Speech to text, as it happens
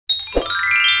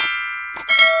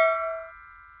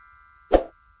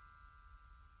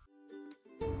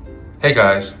Hey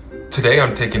guys, today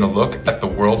I'm taking a look at the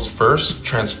world's first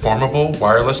transformable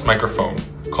wireless microphone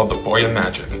called the BOYA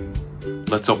Magic.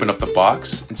 Let's open up the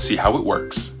box and see how it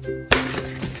works.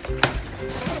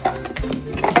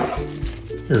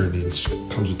 Here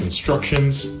it comes with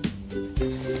instructions,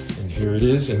 and here it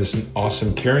is in this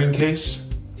awesome carrying case.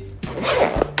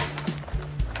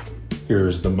 Here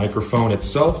is the microphone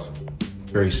itself,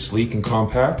 very sleek and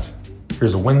compact.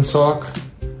 Here's a windsock.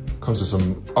 Comes with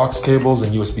some aux cables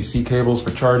and USB-C cables for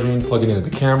charging, plugging into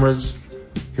the cameras.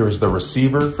 Here is the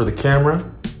receiver for the camera.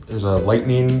 There's a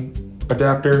lightning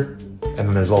adapter, and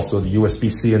then there's also the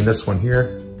USB-C in this one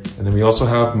here. And then we also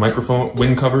have microphone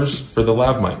wind covers for the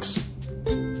lav mics.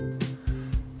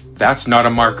 That's not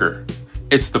a marker.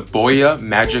 It's the BOYA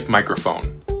Magic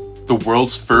Microphone, the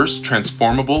world's first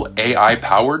transformable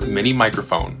AI-powered mini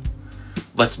microphone.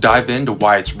 Let's dive into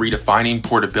why it's redefining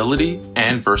portability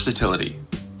and versatility.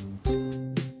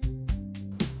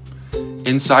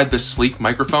 Inside this sleek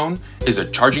microphone is a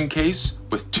charging case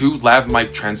with 2 lav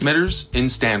mic transmitters in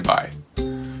standby.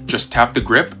 Just tap the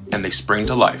grip and they spring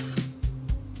to life.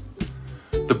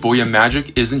 The BOYA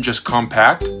Magic isn't just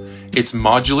compact, it's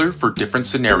modular for different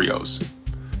scenarios.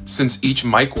 Since each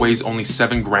mic weighs only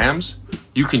 7 grams,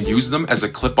 you can use them as a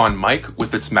clip-on mic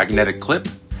with its magnetic clip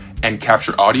and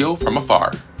capture audio from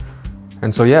afar.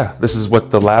 And so yeah, this is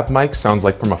what the lav mic sounds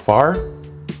like from afar.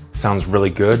 Sounds really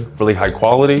good, really high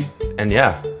quality. And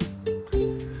yeah,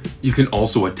 you can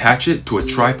also attach it to a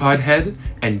tripod head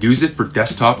and use it for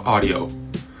desktop audio,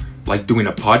 like doing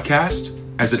a podcast,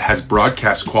 as it has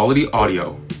broadcast quality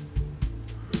audio.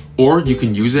 Or you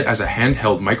can use it as a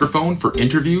handheld microphone for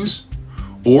interviews,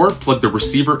 or plug the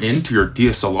receiver into your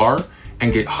DSLR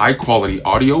and get high quality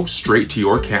audio straight to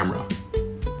your camera.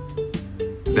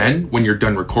 Then, when you're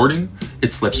done recording,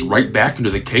 it slips right back into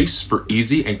the case for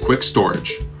easy and quick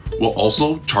storage, while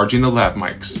also charging the lav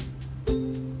mics.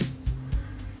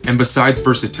 And besides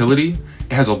versatility,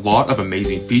 it has a lot of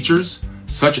amazing features,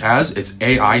 such as its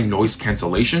AI noise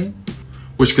cancellation,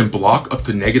 which can block up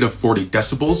to -40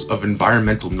 decibels of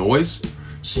environmental noise,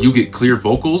 so you get clear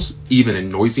vocals even in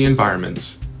noisy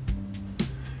environments.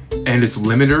 And its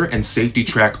limiter and safety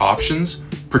track options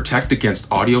protect against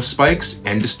audio spikes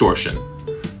and distortion,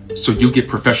 so you get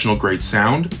professional grade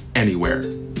sound anywhere.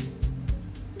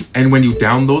 And when you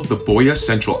download the BOYA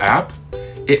Central app,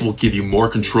 it will give you more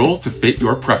control to fit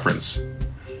your preference.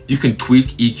 You can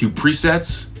tweak EQ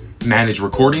presets, manage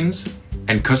recordings,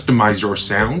 and customize your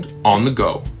sound on the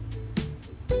go.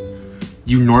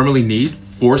 You normally need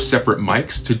 4 separate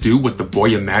mics to do what the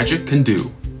BOYA Magic can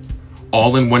do,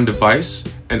 all in one device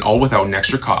and all without an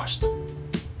extra cost.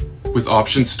 With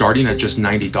options starting at just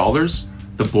 $90,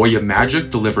 the BOYA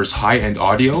Magic delivers high-end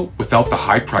audio without the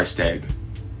high price tag.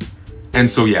 And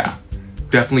so yeah,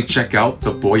 definitely check out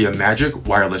the BOYA Magic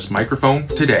wireless microphone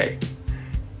today.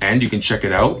 And you can check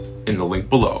it out in the link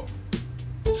below.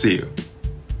 See you.